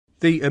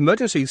The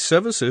emergency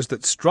services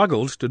that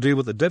struggled to deal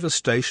with the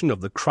devastation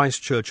of the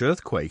Christchurch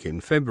earthquake in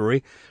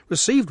February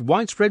received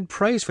widespread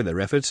praise for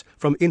their efforts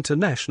from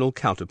international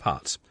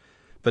counterparts.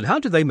 But how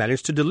did they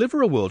manage to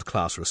deliver a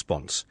world-class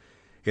response?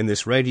 In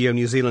this Radio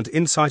New Zealand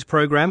Insight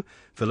programme,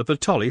 Philippa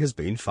Tolley has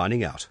been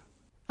finding out.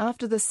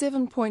 After the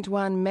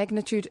 7.1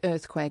 magnitude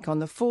earthquake on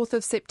the 4th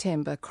of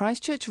September,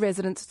 Christchurch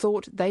residents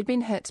thought they'd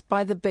been hit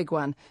by the big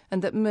one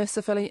and that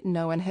mercifully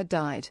no one had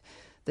died.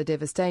 The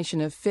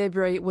devastation of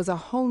February was a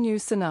whole new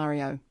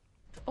scenario.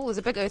 Oh, there's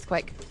a big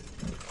earthquake.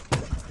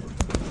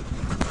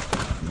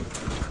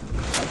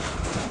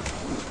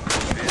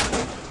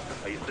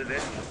 Are you still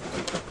there?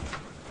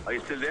 Are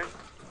you still there?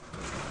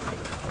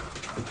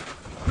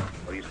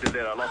 Are you still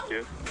there? I lost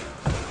you.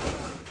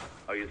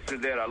 Are you still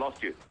there? I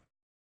lost you.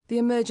 The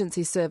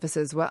emergency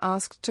services were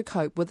asked to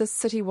cope with a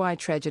citywide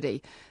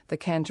tragedy. The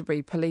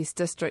Canterbury Police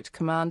District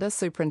Commander,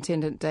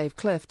 Superintendent Dave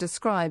Cliff,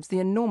 describes the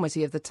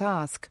enormity of the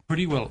task.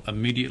 Pretty well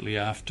immediately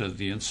after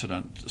the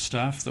incident, the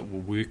staff that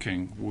were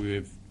working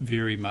were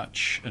very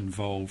much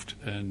involved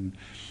in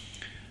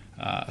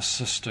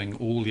assisting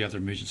all the other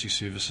emergency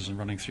services and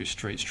running through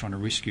streets trying to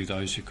rescue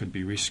those who could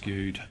be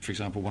rescued. For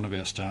example, one of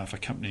our staff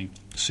accompanying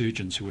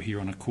surgeons who were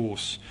here on a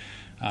course,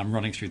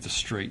 running through the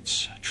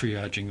streets,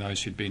 triaging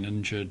those who'd been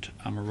injured,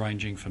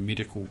 arranging for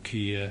medical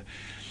care,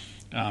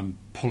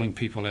 pulling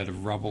people out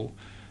of rubble.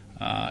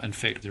 In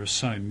fact, there are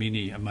so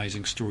many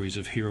amazing stories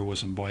of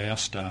heroism by our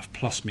staff,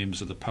 plus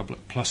members of the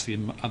public, plus the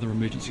other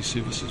emergency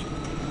services.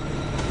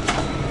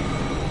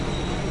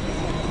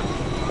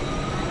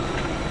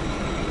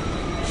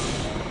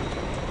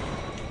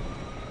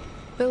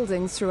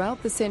 Buildings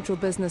throughout the central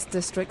business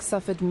district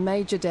suffered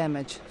major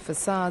damage.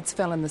 Facades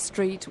fell in the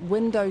street,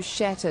 windows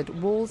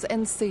shattered, walls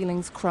and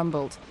ceilings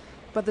crumbled.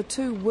 But the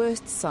two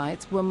worst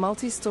sites were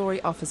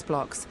multi-storey office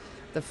blocks.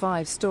 The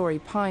 5-storey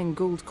Pine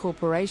Gould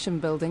Corporation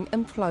building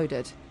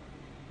imploded.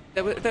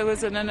 There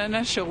was an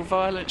initial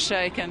violent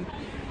shake and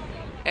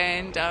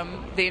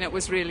then it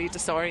was really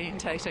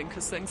disorientating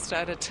because things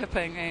started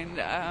tipping and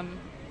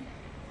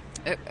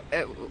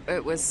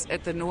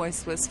the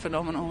noise was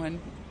phenomenal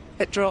and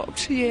it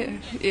dropped,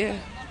 yeah.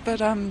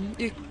 But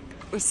it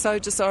was so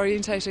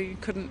disorientating you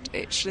couldn't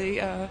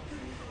actually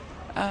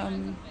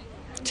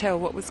tell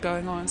what was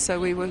going on. So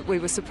we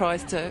were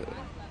surprised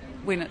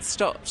when it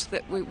stopped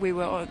that we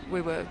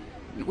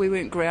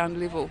weren't ground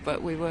level,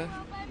 but we were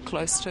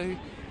close to.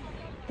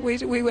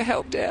 We were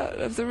helped out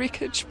of the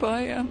wreckage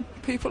by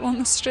people on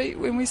the street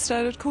when we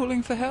started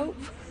calling for help.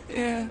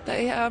 Yeah,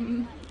 they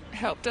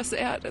helped us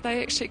out.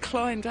 They actually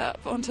climbed up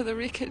onto the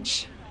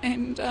wreckage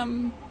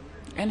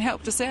and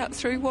helped us out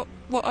through what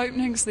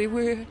openings there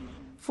were.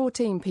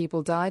 14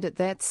 people died at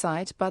that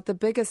site, but the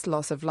biggest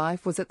loss of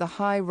life was at the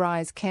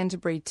high-rise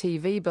Canterbury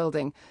TV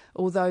building,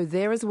 although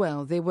there as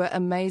well there were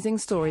amazing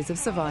stories of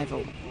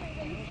survival.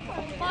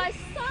 My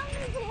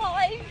son's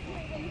alive.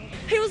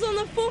 He was on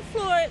the 4th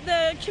floor at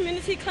the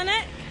community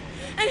clinic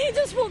and he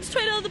just walked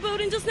straight out of the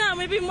building just now.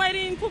 We've been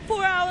waiting for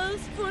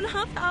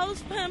 4.5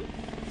 hours for him,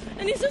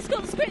 and he's just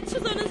got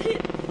scratches on his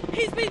head.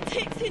 He's been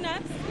texting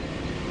us.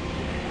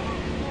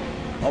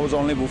 I was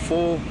on level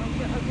 4,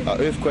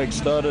 earthquake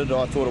started,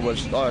 I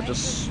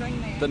just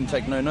didn't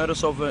take no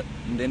notice of it,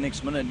 and then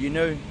next minute we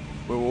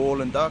were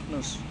all in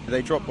darkness.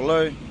 They dropped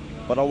below,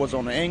 but I was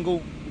on an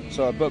angle,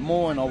 so a bit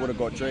more and I would have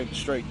got dragged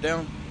straight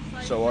down,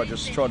 so I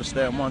just tried to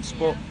stay in one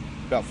spot.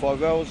 About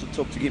 5 hours it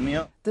took to get me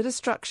out. The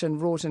destruction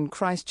wrought in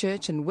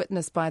Christchurch and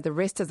witnessed by the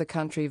rest of the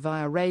country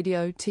via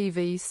radio,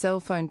 TV, cell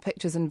phone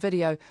pictures and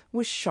video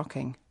was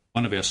shocking.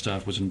 One of our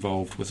staff was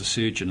involved with a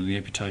surgeon in the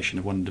amputation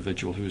of one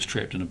individual who was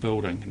trapped in a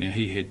building. Now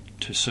he had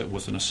to sit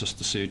with and assist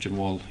the surgeon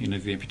while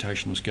the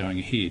amputation was going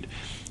ahead.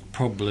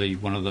 Probably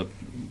one of the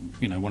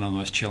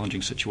most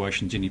challenging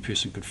situations any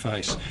person could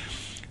face.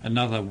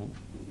 Another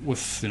with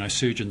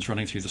surgeons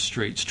running through the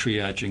streets,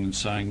 triaging and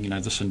saying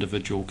this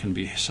individual can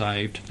be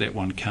saved, that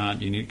one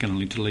can't. You're going to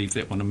need to leave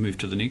that one and move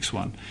to the next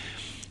one.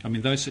 I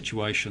mean, those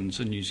situations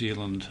in New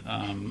Zealand,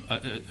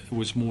 it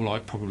was more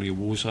like probably a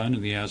war zone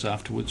in the hours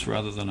afterwards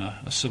rather than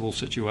a civil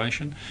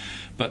situation.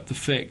 But the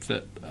fact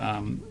that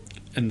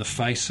in the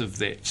face of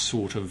that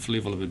sort of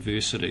level of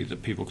adversity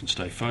that people can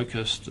stay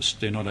focused,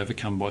 they're not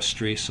overcome by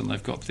stress, and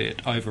they've got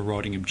that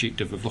overriding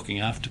objective of looking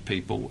after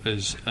people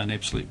is an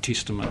absolute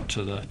testament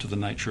to the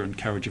nature and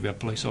courage of our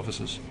police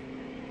officers.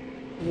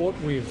 What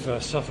we've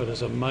suffered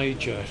is a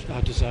major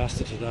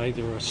disaster today.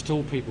 There are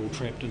still people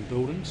trapped in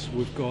buildings.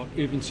 We've got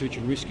urban search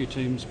and rescue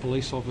teams,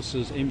 police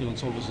officers,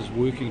 ambulance officers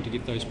working to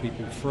get those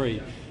people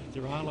free.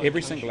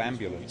 Every single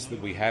ambulance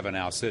that we have in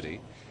our city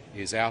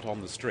is out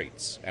on the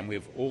streets, and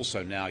we've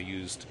also now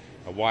used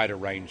a wider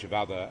range of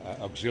other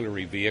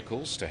auxiliary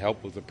vehicles to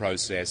help with the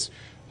process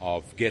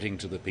of getting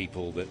to the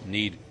people that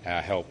need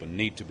our help and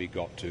need to be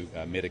got to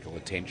medical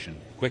attention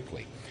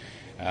quickly.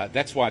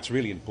 That's why it's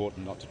really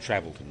important not to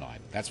travel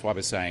tonight. That's why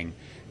we're saying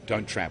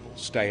don't travel,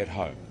 stay at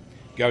home.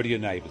 Go to your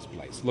neighbour's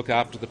place, look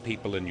after the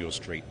people in your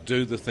street,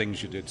 do the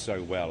things you did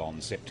so well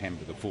on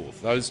September the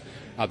 4th. Those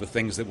are the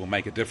things that will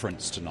make a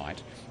difference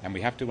tonight, and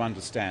we have to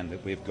understand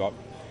that we've got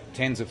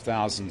tens of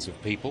thousands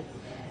of people,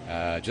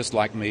 just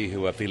like me,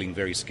 who are feeling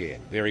very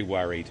scared, very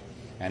worried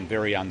and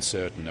very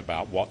uncertain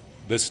about what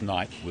this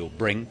night will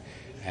bring,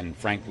 and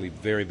frankly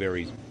very,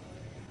 very,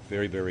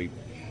 very, very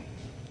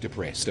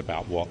depressed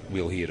about what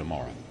we'll hear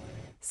tomorrow.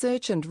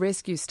 Search and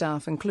rescue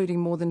staff, including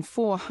more than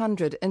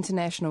 400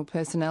 international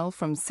personnel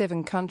from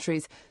 7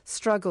 countries,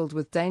 struggled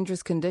with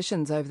dangerous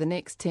conditions over the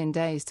next 10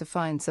 days to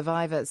find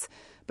survivors.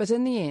 But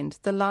in the end,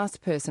 the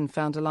last person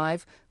found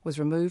alive was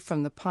removed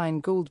from the Pine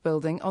Gould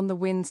building on the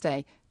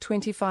Wednesday,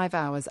 25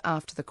 hours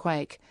after the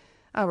quake.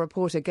 Our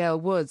reporter Gail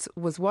Woods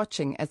was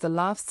watching as the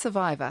last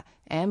survivor,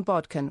 Anne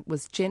Bodkin,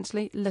 was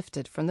gently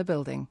lifted from the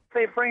building.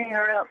 They're bringing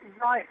her out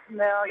right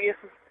now, yes.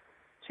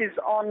 She's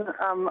on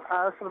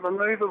a sort of a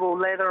movable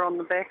ladder on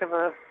the back of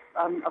a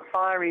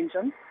fire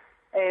engine,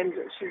 and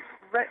she's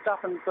wrapped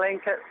up in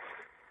blankets.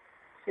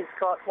 She's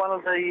got one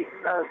of the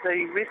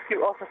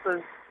rescue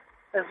officers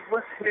is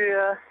with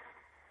her.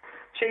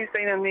 She's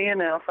been in there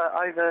now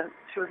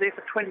she was there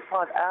for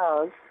 25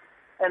 hours,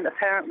 and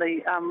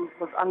apparently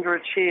was under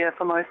a chair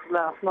for most of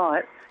last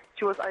night.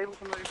 She was able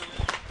to move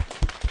around.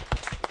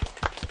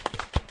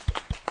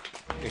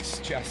 It's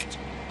just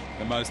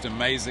the most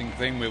amazing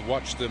thing. We've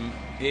watched them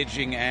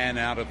edging Anne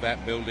out of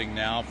that building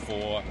now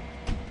for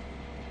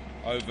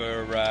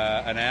over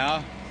an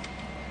hour.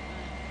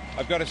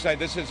 I've got to say,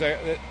 this is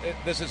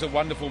a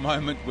wonderful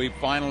moment. We've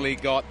finally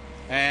got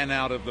Anne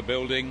out of the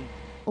building.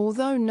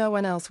 Although no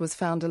one else was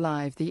found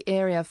alive, the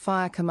area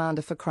fire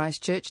commander for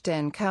Christchurch,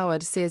 Dan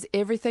Coward, says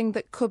everything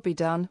that could be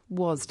done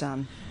was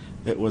done.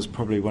 It was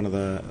probably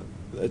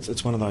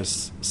it's one of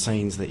those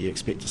scenes that you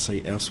expect to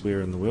see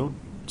elsewhere in the world.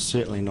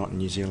 Certainly not in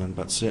New Zealand,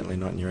 but certainly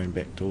not in your own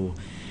back door.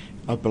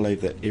 I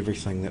believe that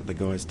everything that the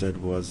guys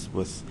did was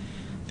with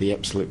the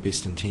absolute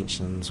best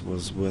intentions,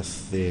 was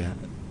with their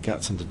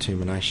guts and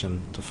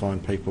determination to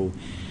find people,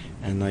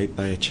 and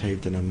they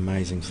achieved an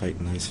amazing feat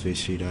in those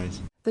first few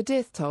days. The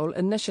death toll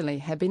initially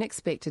had been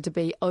expected to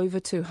be over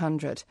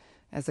 200.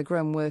 As the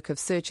grim work of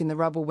searching the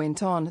rubble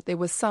went on, there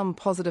were some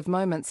positive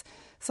moments,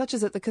 such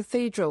as at the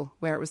cathedral,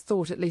 where it was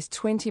thought at least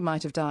 20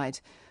 might have died.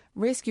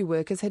 Rescue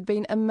workers had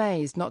been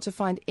amazed not to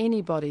find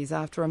any bodies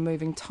after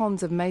removing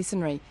tons of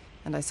masonry,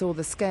 and I saw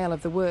the scale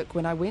of the work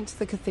when I went to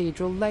the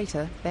cathedral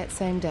later that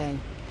same day.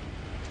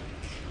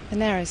 The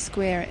narrow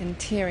square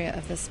interior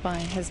of the spire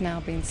has now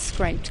been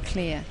scraped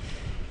clear,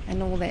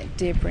 and all that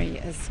debris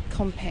is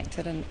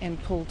compacted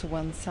and pulled to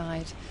one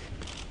side.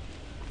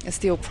 The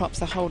steel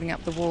props are holding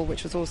up the wall,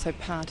 which was also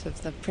part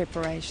of the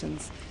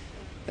preparations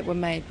that were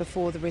made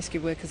before the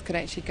rescue workers could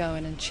actually go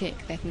in and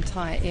check that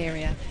entire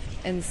area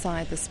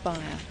inside the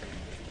spire,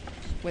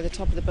 where the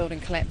top of the building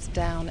collapsed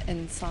down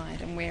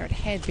inside, and where it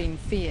had been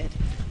feared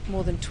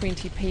more than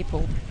 20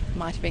 people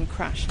might have been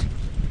crushed.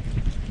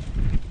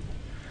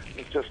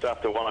 It's just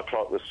after 1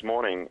 o'clock this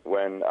morning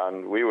when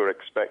we were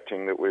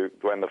expecting that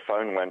when the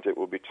phone went, it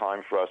would be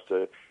time for us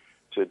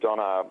to don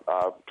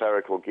our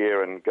clerical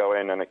gear and go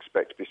in and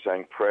expect to be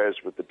saying prayers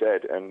with the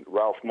dead. And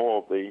Ralph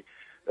Moore, the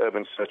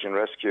Urban Search and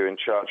Rescue in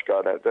charge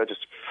guard, they're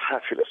just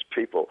fabulous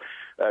people,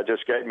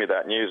 just gave me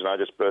that news, and I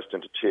just burst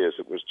into tears.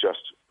 It was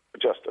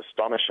just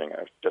astonishing.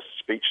 I was just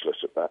speechless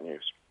at that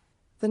news.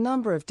 The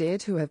number of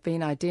dead who have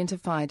been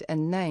identified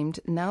and named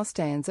now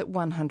stands at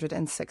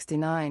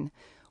 169.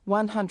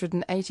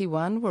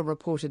 181 were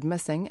reported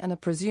missing and are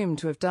presumed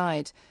to have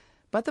died.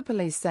 But the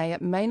police say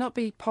it may not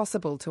be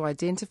possible to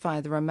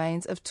identify the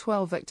remains of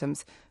 12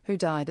 victims who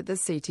died at the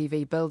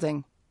CTV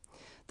building.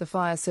 The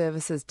Fire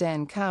Service's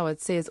Dan Coward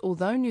says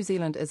although New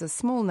Zealand is a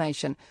small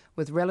nation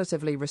with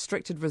relatively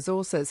restricted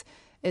resources,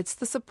 it's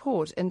the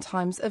support in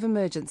times of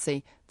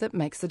emergency that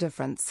makes the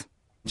difference.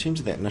 In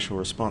terms of that initial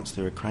response,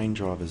 there were crane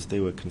drivers,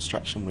 there were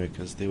construction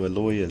workers, there were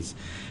lawyers,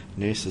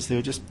 nurses, there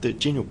were just the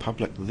general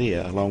public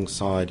there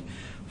alongside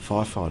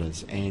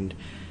firefighters. And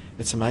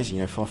it's amazing,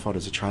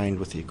 firefighters are trained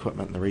with the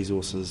equipment and the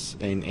resources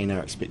and are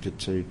expected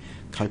to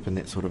cope in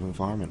that sort of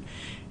environment.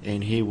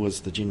 And here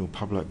was the general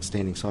public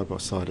standing side by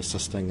side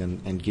assisting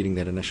and getting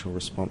that initial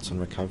response and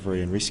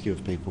recovery and rescue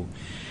of people.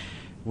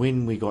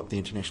 When we got the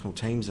international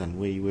teams in,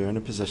 we were in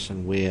a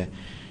position where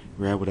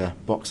we were able to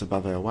box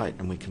above our weight,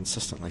 and we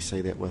consistently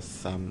see that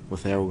with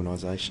our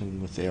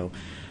organisation, with our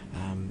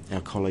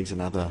colleagues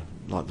and other,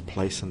 like the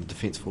police and the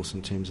Defence Force,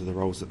 in terms of the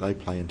roles that they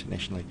play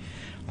internationally.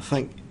 I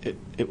think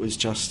it was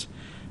just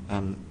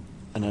an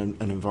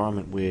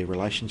environment where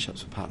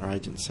relationships with partner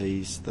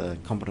agencies, the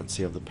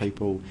competency of the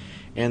people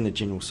and the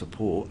general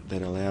support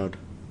that allowed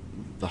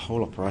the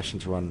whole operation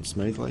to run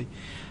smoothly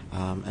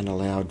and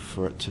allowed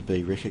for it to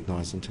be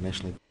recognised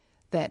internationally.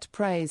 That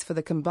praise for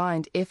the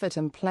combined effort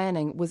and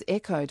planning was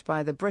echoed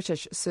by the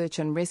British Search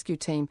and Rescue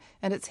Team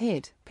and its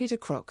head, Peter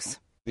Crooks.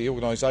 The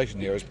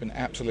organisation here has been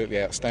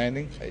absolutely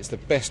outstanding. It's the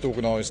best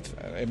organised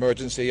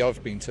emergency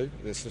I've been to.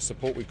 The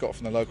support we've got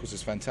from the locals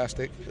is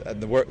fantastic. And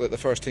the work that the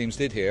first teams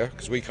did here,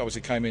 because we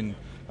obviously came in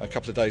a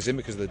couple of days in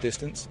because of the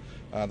distance,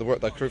 the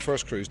work the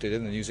first crews did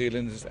in the New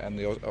Zealand and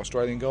the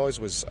Australian guys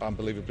was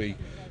unbelievably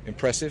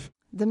impressive.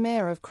 The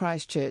Mayor of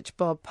Christchurch,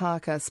 Bob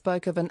Parker,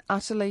 spoke of an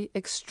utterly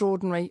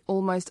extraordinary,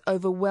 almost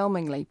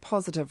overwhelmingly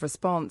positive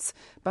response,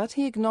 but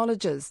he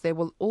acknowledges there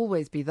will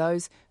always be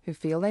those who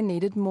feel they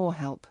needed more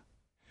help.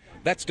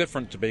 That's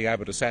different to being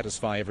able to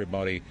satisfy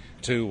everybody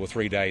 2 or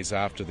 3 days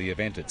after the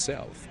event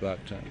itself. But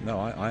no,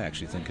 I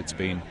actually think it's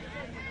been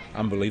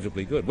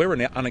unbelievably good. We're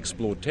in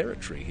unexplored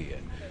territory here.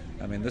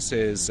 I mean, this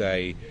is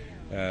a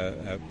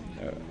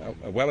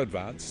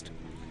well-advanced,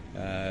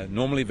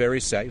 normally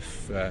very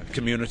safe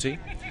community.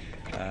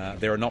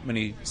 There are not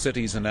many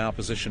cities in our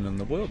position in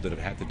the world that have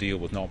had to deal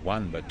with not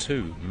 1 but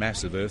 2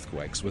 massive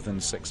earthquakes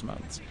within 6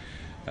 months.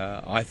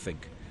 I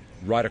think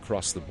right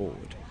across the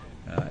board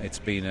it's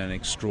been an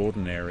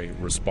extraordinary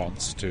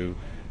response to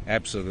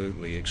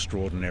absolutely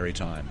extraordinary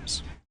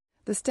times.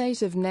 The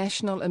state of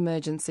national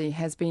emergency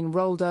has been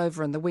rolled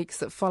over in the weeks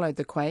that followed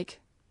the quake.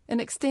 In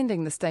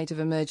extending the state of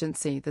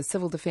emergency, the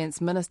Civil Defence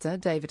Minister,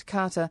 David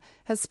Carter,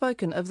 has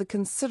spoken of the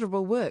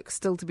considerable work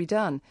still to be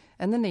done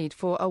and the need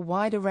for a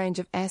wider range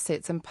of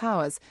assets and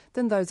powers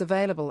than those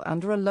available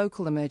under a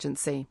local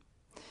emergency.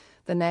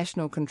 The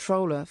National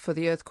Controller for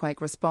the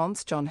Earthquake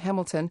Response, John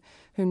Hamilton,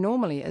 who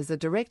normally is the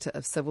Director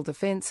of Civil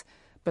Defence,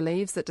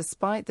 believes that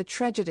despite the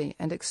tragedy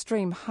and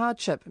extreme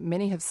hardship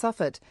many have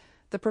suffered,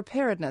 the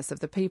preparedness of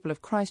the people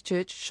of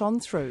Christchurch shone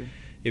through.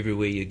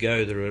 Everywhere you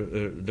go,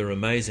 there are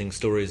amazing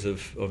stories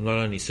of not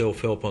only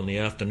self-help on the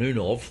afternoon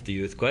of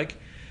the earthquake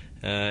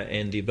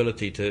and the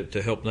ability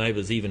to help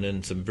neighbours even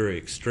in some very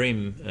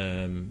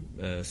extreme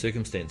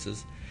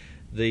circumstances,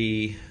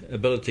 the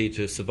ability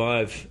to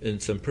survive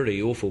in some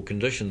pretty awful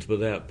conditions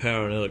without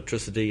power and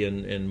electricity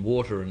and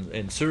water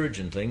and sewage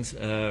and things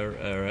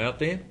are out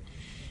there,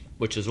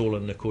 which is all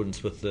in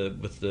accordance with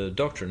the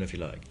doctrine, if you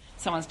like.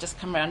 Someone's just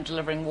come around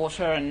delivering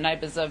water and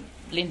neighbours are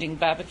lending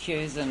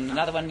barbecues and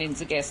another one lends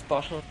a gas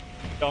bottle.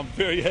 I'm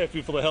very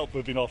happy for the help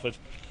we've been offered.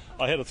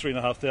 I had a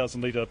 3,500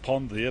 litre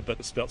pond there, but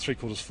it's about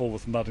 3/4 full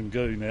with mud and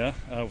goo now.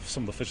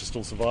 Some of the fish are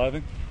still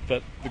surviving.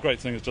 But the great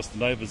thing is just the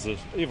neighbours,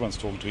 everyone's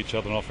talking to each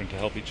other and offering to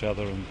help each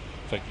other. And in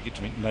fact, you get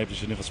to meet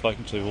neighbours you've never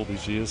spoken to all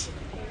these years.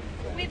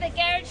 We're the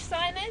garage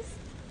signers.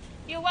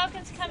 You're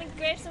welcome to come and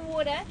grab some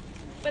water.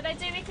 But they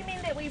do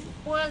recommend that we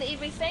boil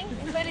everything,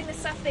 including the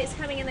stuff that's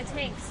coming in the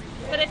tanks.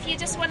 But if you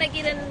just want to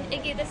get in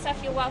and get the stuff,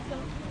 you're welcome.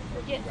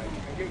 Yeah.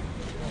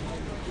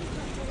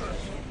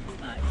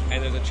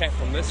 And there's a chap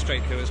from this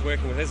street who was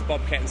working with his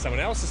bobcat in someone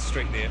else's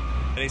street there.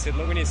 And he said,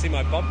 look, when you see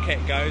my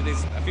bobcat go,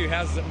 there's a few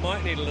houses that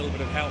might need a little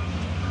bit of help.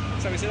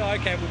 So we said, oh,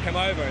 OK, we'll come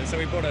over. And so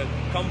we brought a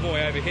convoy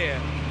over here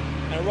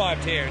and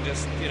arrived here and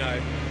just, we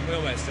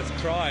almost just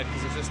cried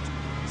because it's just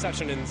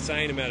such an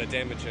insane amount of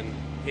damage in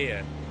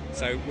here.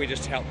 So we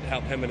just helped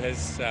him and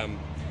his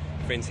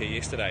friends here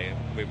yesterday.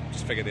 We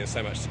just figured there was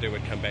so much to do,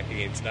 we'd come back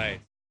again today.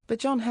 But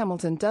John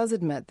Hamilton does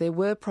admit there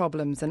were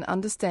problems in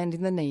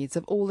understanding the needs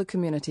of all the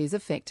communities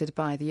affected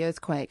by the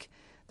earthquake.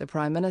 The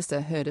Prime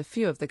Minister heard a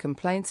few of the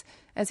complaints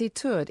as he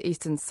toured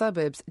eastern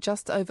suburbs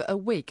just over a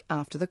week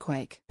after the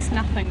quake. There's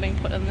nothing being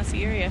put in this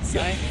area,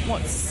 so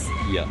what's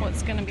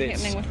going to be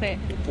happening with that?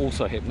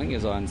 Also happening,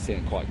 as I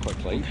understand quite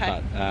quickly,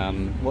 okay. But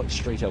what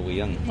street are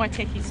we in?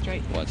 Waitaki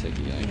Street.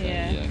 Waitaki,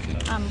 okay.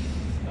 Yeah.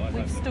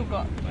 We've still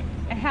got,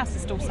 our house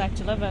is still safe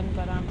to live in,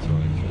 but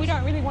we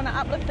don't really want to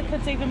uplift the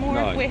kids even more.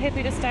 If we're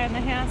happy to stay in the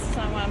house,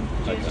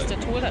 so just a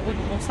toilet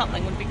or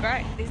something would be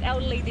great. There's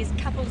elderly, there's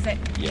couples that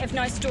have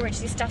no storage,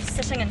 their stuff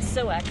sitting in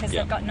sewer because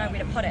they've got nowhere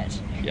to put it.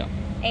 Yeah.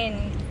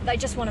 And they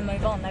just want to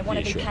move on, they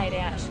want to be paid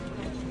out.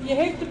 You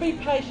have to be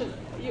patient.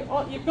 You've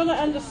got to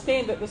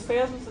understand that there's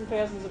thousands and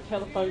thousands of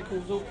telephone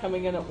calls all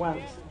coming in at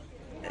once.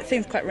 It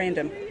seems quite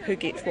random who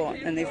gets what,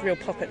 and there's real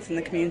pockets in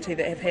the community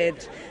that have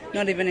had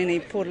not even any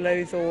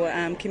portaloos or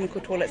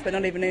chemical toilets, but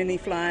not even any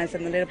flyers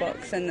in the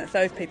letterbox, and it's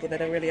those people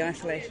that are really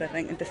isolated, I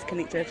think, and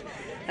disconnected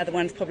are the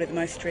ones probably the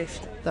most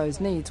stressed. Those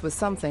needs were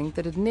something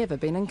that had never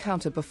been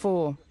encountered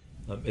before.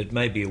 It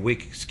may be a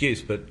weak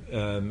excuse, but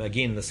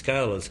again, the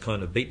scale has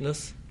kind of beaten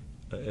us.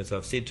 As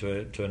I've said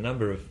to a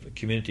number of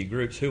community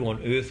groups, who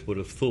on earth would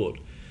have thought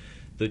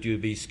that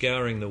you'd be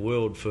scouring the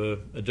world for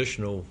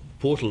additional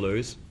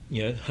portaloos,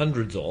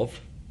 hundreds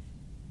of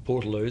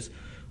portaloos,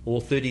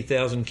 or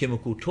 30,000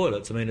 chemical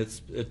toilets? I mean,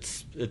 it's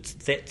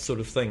that sort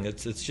of thing.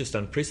 It's just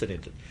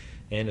unprecedented,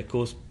 and of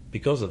course,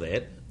 because of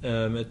that,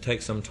 it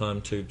takes some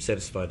time to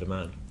satisfy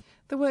demand.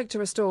 The work to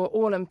restore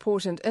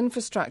all-important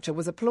infrastructure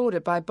was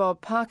applauded by Bob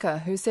Parker,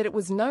 who said it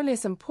was no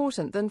less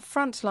important than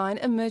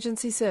frontline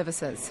emergency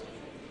services.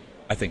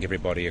 I think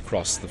everybody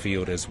across the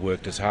field has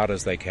worked as hard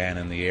as they can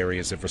in the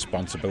areas of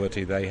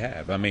responsibility they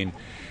have. I mean,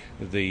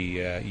 the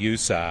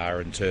USAR,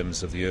 in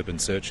terms of the Urban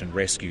Search and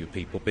Rescue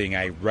people, being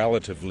a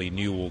relatively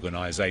new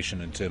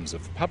organisation in terms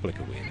of public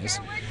awareness,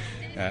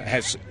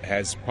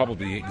 has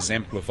probably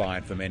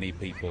exemplified for many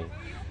people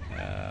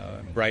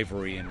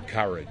bravery and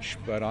courage.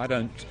 But I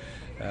don't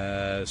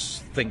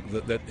think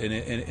that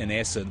in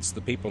essence,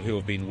 the people who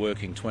have been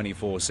working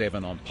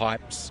 24/7 on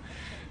pipes,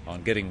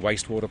 on getting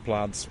wastewater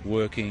plants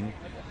working,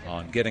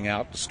 on getting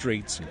out the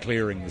streets and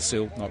clearing the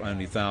silt, not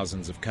only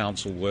thousands of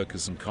council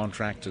workers and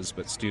contractors,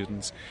 but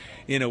students.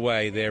 In a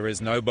way, there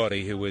is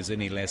nobody who is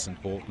any less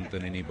important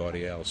than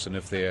anybody else. And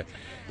if there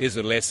is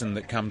a lesson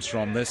that comes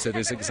from this, it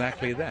is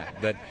exactly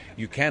that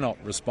you cannot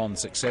respond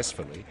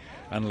successfully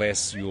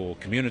unless your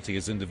community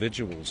as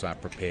individuals are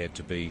prepared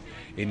to be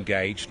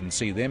engaged and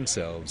see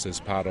themselves as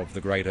part of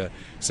the greater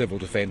civil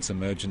defence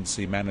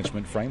emergency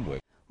management framework.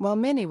 While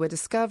many were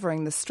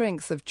discovering the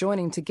strengths of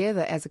joining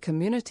together as a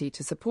community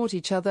to support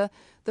each other,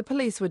 the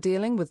police were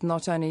dealing with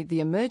not only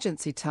the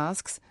emergency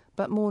tasks,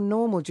 but more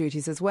normal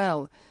duties as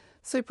well.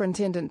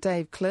 Superintendent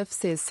Dave Cliff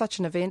says such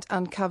an event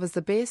uncovers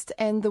the best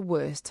and the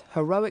worst,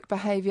 heroic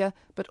behaviour,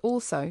 but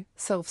also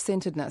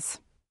self-centredness.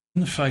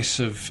 In the face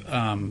of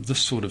this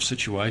sort of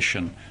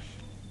situation,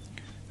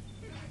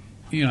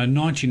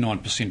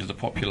 99% of the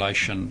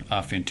population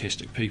are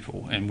fantastic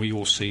people, and we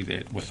all see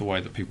that with the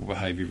way that people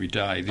behave every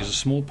day. There's a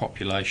small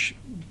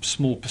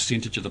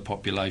percentage of the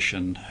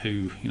population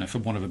who, for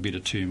want of a better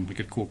term, we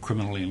could call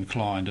criminally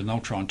inclined, and they'll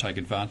try and take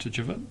advantage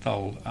of it.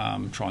 They'll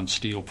try and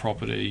steal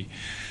property.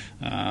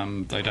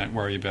 They don't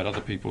worry about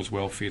other people's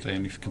welfare. They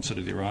only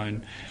consider their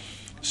own.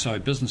 So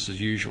business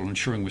as usual,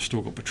 ensuring we've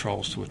still got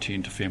patrols to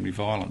attend to family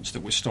violence,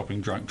 that we're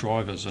stopping drunk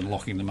drivers and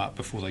locking them up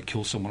before they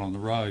kill someone on the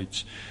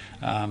roads,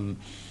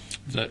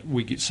 that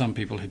we get some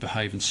people who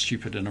behave in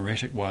stupid and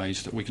erratic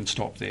ways, that we can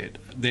stop that.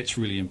 That's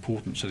really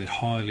important. So that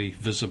highly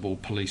visible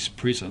police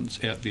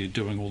presence out there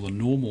doing all the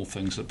normal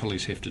things that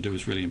police have to do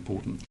is really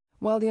important.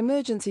 While the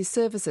emergency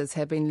services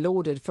have been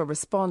lauded for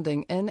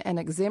responding in an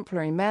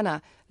exemplary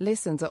manner,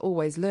 lessons are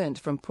always learnt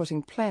from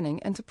putting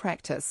planning into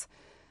practice.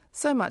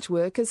 So much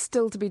work is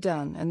still to be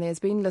done, and there's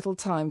been little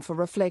time for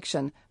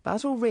reflection,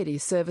 but already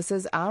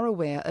services are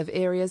aware of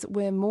areas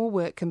where more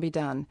work can be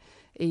done.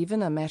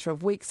 Even a matter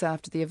of weeks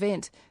after the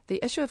event, the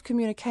issue of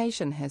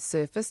communication has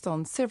surfaced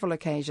on several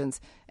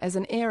occasions as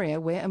an area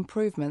where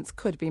improvements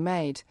could be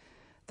made.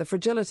 The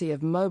fragility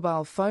of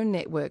mobile phone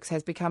networks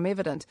has become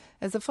evident,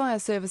 as the Fire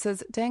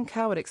Service's Dan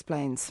Coward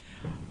explains.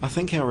 I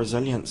think our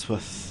resilience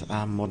with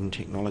modern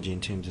technology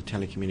in terms of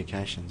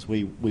telecommunications,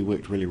 we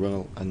worked really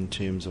well in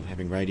terms of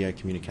having radio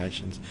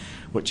communications,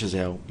 which is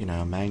our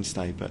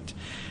mainstay. But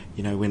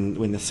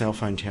when the cell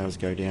phone towers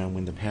go down,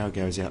 when the power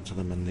goes out to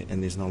them,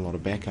 and there's not a lot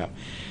of backup,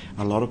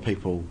 a lot of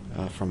people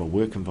from a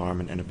work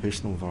environment and a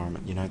personal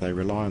environment, they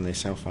rely on their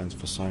cell phones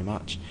for so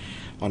much.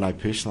 I know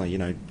personally,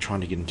 trying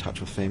to get in touch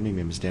with family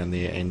members down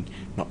there and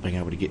not being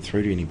able to get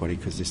through to anybody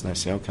because there's no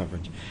cell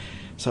coverage.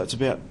 So it's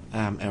about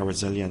our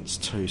resilience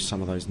to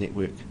some of those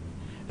network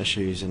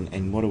issues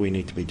and what do we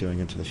need to be doing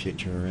into the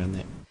future around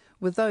that.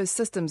 With those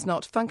systems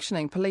not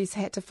functioning, police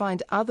had to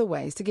find other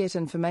ways to get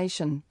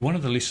information. One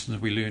of the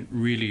lessons we learnt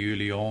really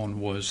early on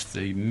was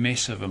the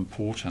massive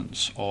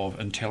importance of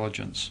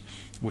intelligence,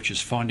 which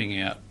is finding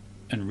out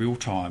in real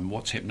time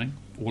what's happening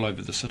all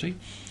over the city.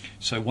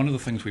 So one of the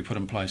things we put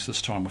in place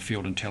this time were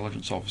field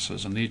intelligence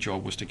officers, and their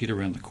job was to get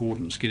around the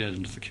cordons, get out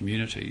into the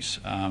communities,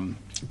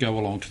 go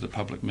along to the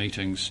public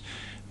meetings,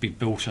 be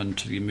built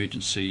into the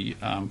emergency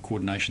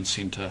coordination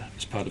centre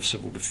as part of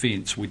civil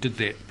defence. We did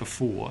that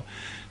before,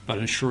 but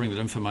ensuring that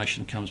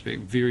information comes back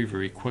very,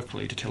 very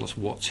quickly to tell us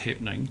what's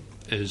happening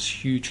is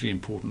hugely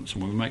important. So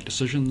when we make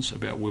decisions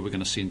about where we're going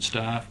to send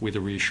staff, where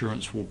the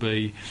reassurance will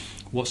be,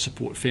 what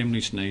support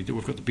families need, that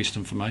we've got the best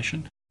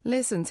information.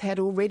 Lessons had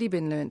already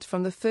been learnt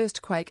from the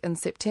first quake in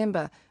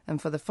September,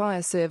 and for the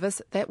Fire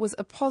Service, that was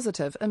a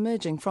positive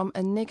emerging from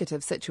a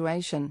negative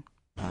situation.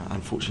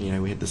 Unfortunately,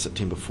 we had the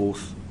September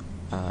 4th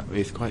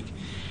earthquake,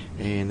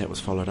 and that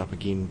was followed up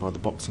again by the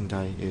Boxing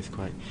Day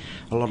earthquake.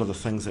 A lot of the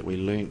things that we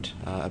learnt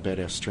about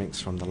our strengths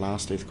from the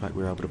last earthquake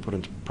we were able to put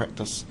into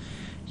practice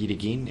yet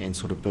again and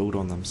sort of build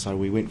on them. So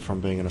we went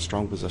from being in a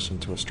strong position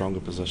to a stronger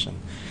position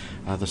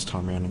this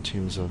time around in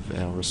terms of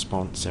our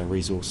response, our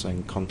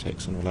resourcing,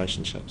 contacts and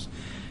relationships.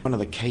 One of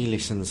the key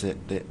lessons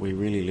that we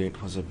really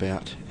learnt was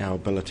about our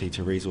ability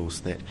to resource,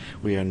 that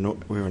we're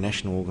a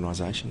national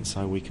organisation,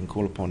 so we can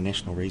call upon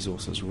national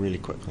resources really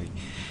quickly.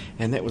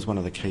 And that was one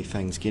of the key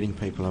things, getting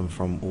people in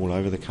from all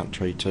over the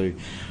country to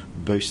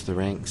boost the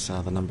ranks,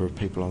 the number of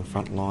people on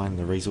front line,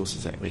 the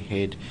resources that we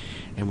had,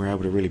 and we're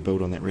able to really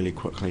build on that really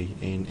quickly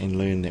and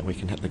learn that we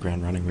can hit the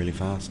ground running really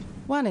fast.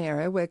 One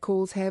area where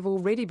calls have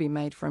already been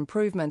made for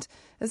improvement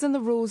is in the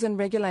rules and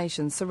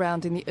regulations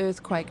surrounding the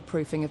earthquake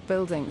proofing of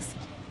buildings.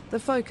 The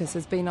focus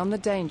has been on the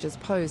dangers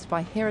posed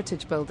by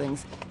heritage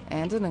buildings,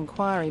 and an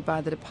inquiry by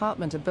the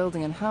Department of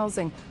Building and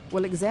Housing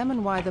will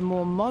examine why the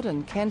more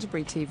modern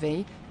Canterbury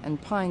TV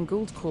and Pine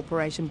Gould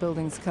Corporation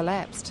buildings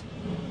collapsed.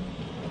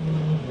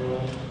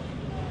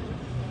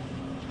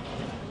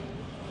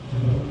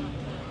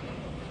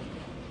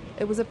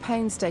 It was a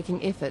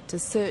painstaking effort to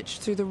search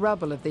through the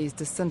rubble of these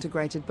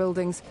disintegrated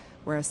buildings,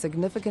 where a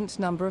significant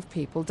number of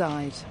people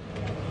died.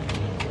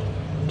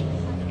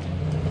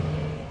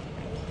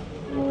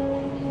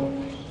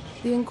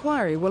 The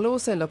inquiry will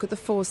also look at the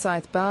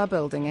Forsyth Bar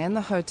building and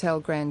the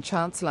Hotel Grand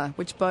Chancellor,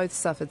 which both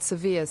suffered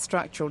severe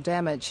structural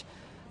damage.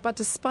 But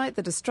despite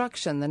the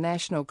destruction, the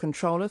National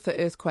Controller for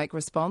Earthquake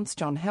Response,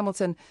 John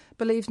Hamilton,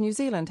 believes New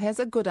Zealand has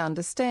a good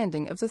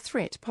understanding of the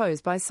threat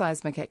posed by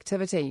seismic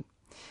activity.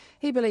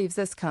 He believes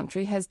this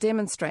country has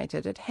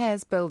demonstrated it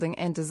has building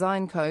and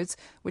design codes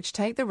which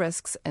take the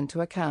risks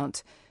into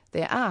account.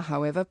 There are,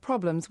 however,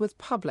 problems with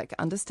public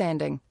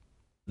understanding.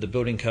 The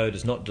building code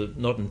is not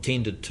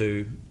intended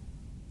to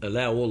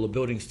allow all the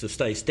buildings to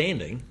stay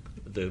standing.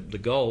 The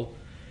goal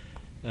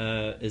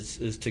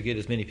is to get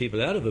as many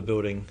people out of a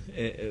building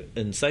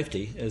in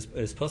safety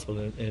as possible.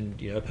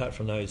 And apart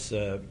from those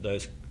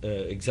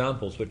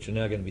examples, which are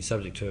now going to be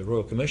subject to a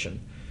Royal Commission,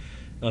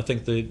 I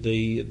think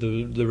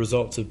the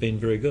results have been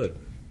very good.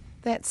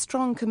 That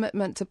strong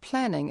commitment to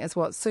planning is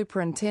what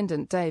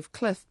Superintendent Dave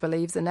Cliff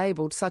believes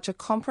enabled such a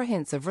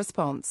comprehensive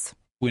response.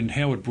 When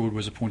Howard Broad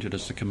was appointed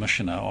as the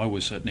Commissioner, I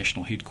was at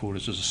National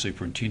Headquarters as a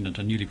Superintendent,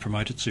 a newly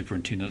promoted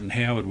Superintendent, and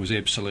Howard was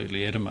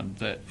absolutely adamant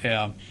that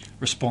our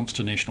response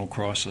to national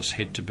crisis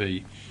had to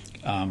be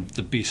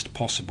the best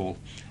possible,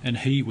 and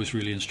he was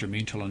really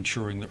instrumental in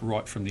ensuring that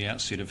right from the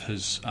outset of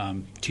his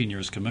tenure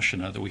as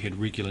Commissioner that we had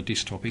regular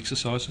desktop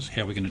exercises,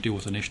 how we're going to deal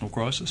with a national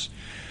crisis,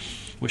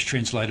 which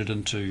translated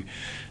into,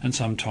 and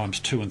sometimes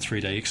 2 and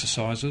 3 day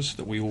exercises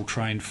that we all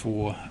trained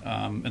for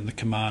in the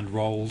command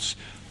roles.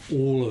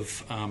 All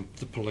of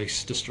the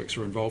police districts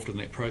were involved in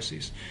that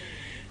process.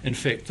 In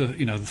fact, the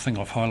thing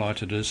I've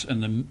highlighted is in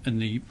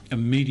the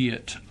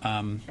immediate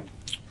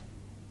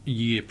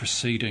year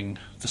preceding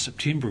the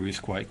September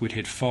earthquake, we'd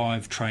had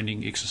 5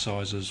 training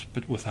exercises,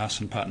 but with us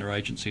and partner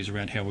agencies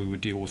around how we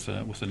would deal with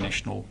a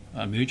national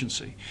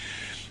emergency.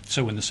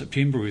 So when the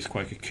September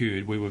earthquake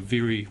occurred, we were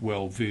very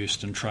well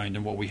versed and trained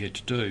in what we had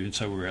to do, and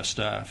so were our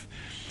staff.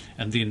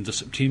 And then the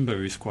September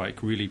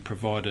earthquake really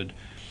provided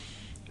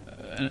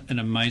an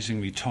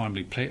amazingly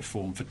timely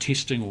platform for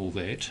testing all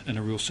that in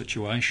a real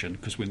situation,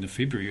 because when the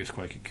February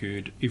earthquake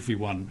occurred,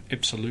 everyone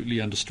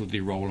absolutely understood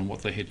their role and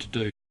what they had to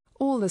do.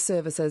 All the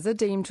services are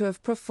deemed to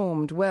have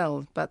performed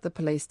well, but the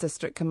Police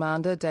District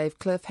Commander, Dave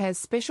Cliff, has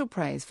special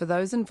praise for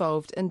those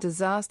involved in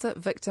Disaster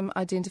Victim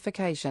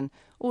Identification,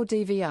 or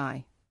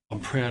DVI. I'm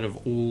proud of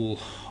all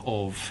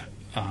of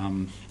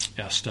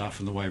our staff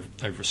and the way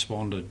they've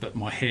responded, but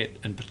my hat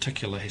in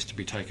particular has to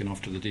be taken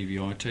off to the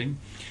DVI team.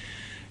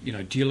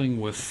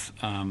 Dealing with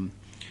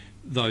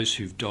those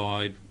who've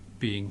died,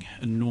 being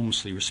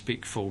enormously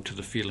respectful to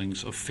the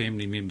feelings of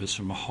family members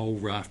from a whole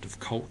raft of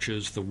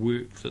cultures, the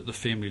work that the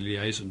family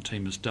liaison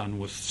team has done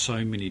with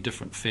so many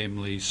different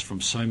families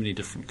from so many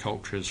different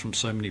cultures, from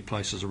so many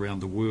places around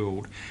the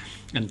world,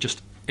 and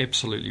just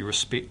absolutely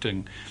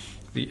respecting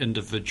the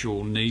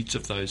individual needs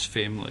of those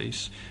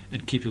families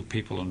and keeping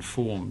people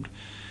informed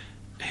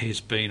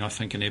has been, I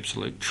think, an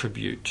absolute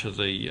tribute to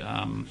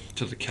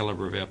the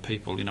calibre of our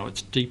people.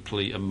 It's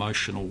deeply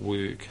emotional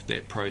work,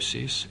 that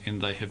process,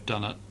 and they have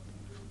done it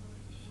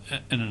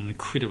in an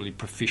incredibly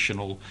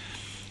professional,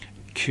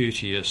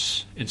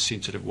 courteous and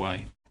sensitive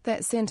way.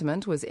 That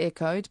sentiment was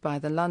echoed by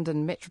the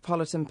London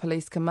Metropolitan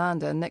Police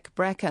Commander Nick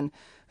Bracken,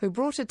 who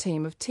brought a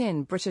team of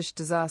 10 British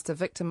disaster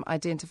victim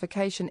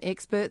identification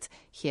experts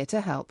here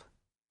to help.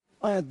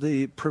 I had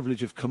the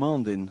privilege of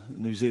commanding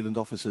New Zealand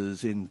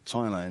officers in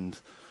Thailand,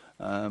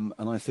 and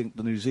I think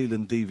the New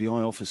Zealand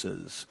DVI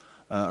officers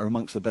are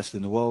amongst the best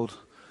in the world.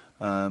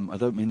 I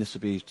don't mean this to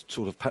be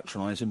sort of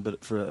patronising,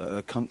 but for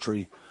a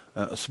country,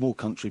 a small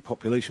country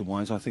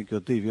population-wise, I think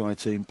your DVI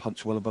team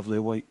punch well above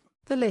their weight.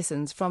 The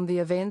lessons from the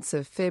events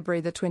of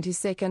February the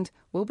 22nd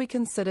will be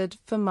considered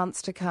for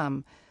months to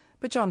come,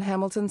 but John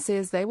Hamilton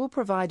says they will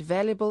provide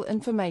valuable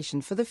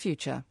information for the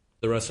future.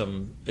 There are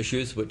some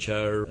issues which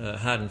are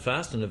hard and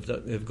fast and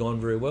have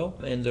gone very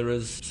well, and there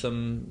is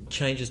some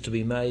changes to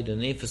be made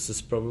and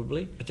emphasis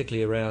probably,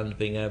 particularly around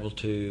being able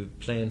to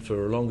plan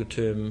for a longer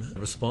term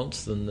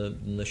response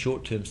than the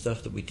short term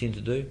stuff that we tend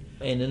to do,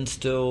 and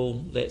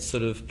instill that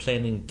sort of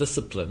planning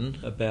discipline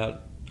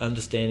about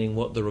understanding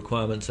what the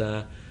requirements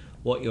are,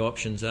 what your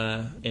options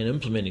are, and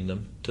implementing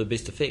them to the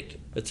best effect.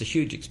 It's a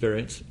huge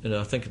experience, and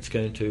I think it's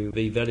going to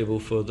be valuable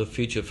for the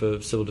future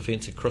for civil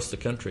defence across the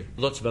country.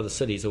 Lots of other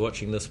cities are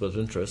watching this with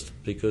interest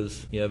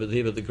because, but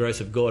they're but the grace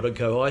of God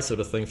go I sort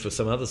of thing for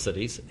some other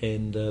cities,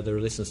 and there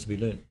are lessons to be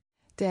learned.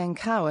 Dan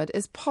Coward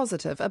is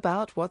positive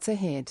about what's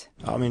ahead.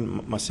 I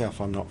mean, myself,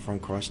 I'm not from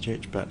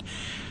Christchurch, but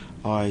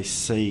I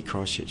see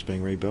Christchurch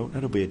being rebuilt.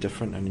 It'll be a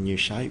different and a new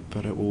shape,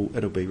 but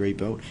it'll be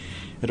rebuilt.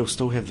 It'll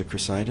still have the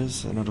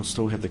Crusaders, and it'll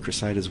still have the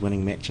Crusaders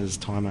winning matches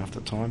time after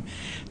time.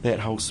 That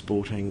whole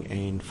sporting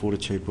and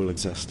fortitude will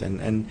exist,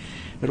 and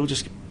it'll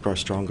just grow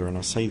stronger. And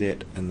I see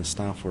that in the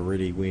staff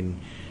already when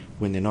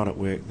they're not at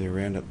work, they're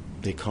around at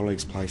their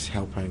colleagues' place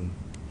helping,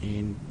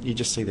 and you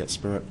just see that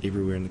spirit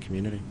everywhere in the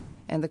community.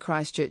 And the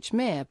Christchurch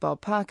Mayor, Bob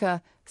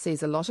Parker,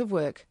 sees a lot of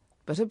work,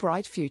 but a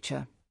bright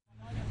future.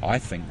 I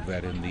think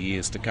that in the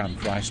years to come,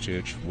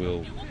 Christchurch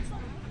will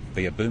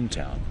be a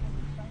boomtown,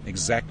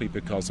 exactly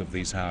because of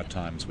these hard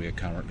times we are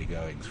currently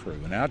going through.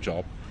 And our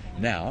job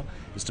now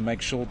is to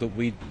make sure that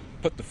we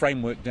put the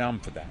framework down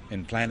for that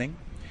in planning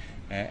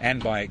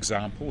and by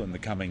example in the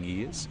coming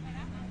years,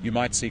 you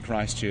might see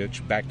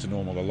Christchurch back to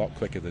normal a lot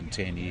quicker than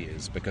 10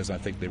 years, because I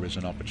think there is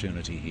an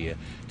opportunity here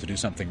to do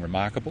something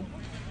remarkable,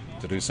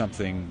 to do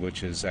something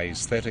which is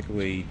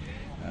aesthetically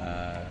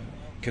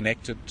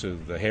connected to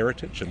the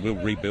heritage, and we'll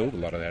rebuild a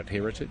lot of that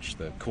heritage,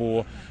 the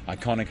core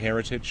iconic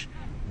heritage.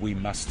 We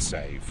must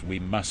save, we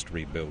must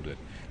rebuild it,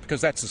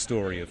 because that's the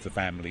story of the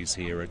families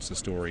here, it's the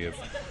story of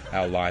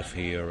our life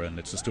here, and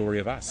it's the story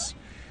of us.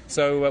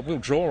 So we'll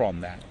draw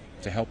on that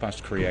to help us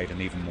create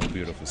an even more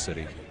beautiful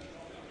city.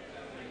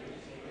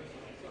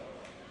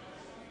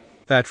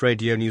 That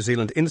Radio New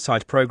Zealand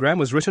Insight programme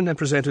was written and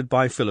presented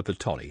by Philippa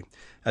Tolley.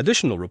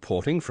 Additional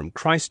reporting from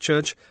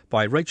Christchurch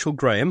by Rachel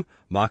Graham,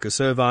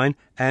 Marcus Irvine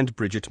and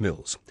Bridget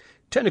Mills.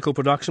 Technical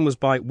production was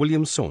by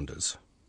William Saunders.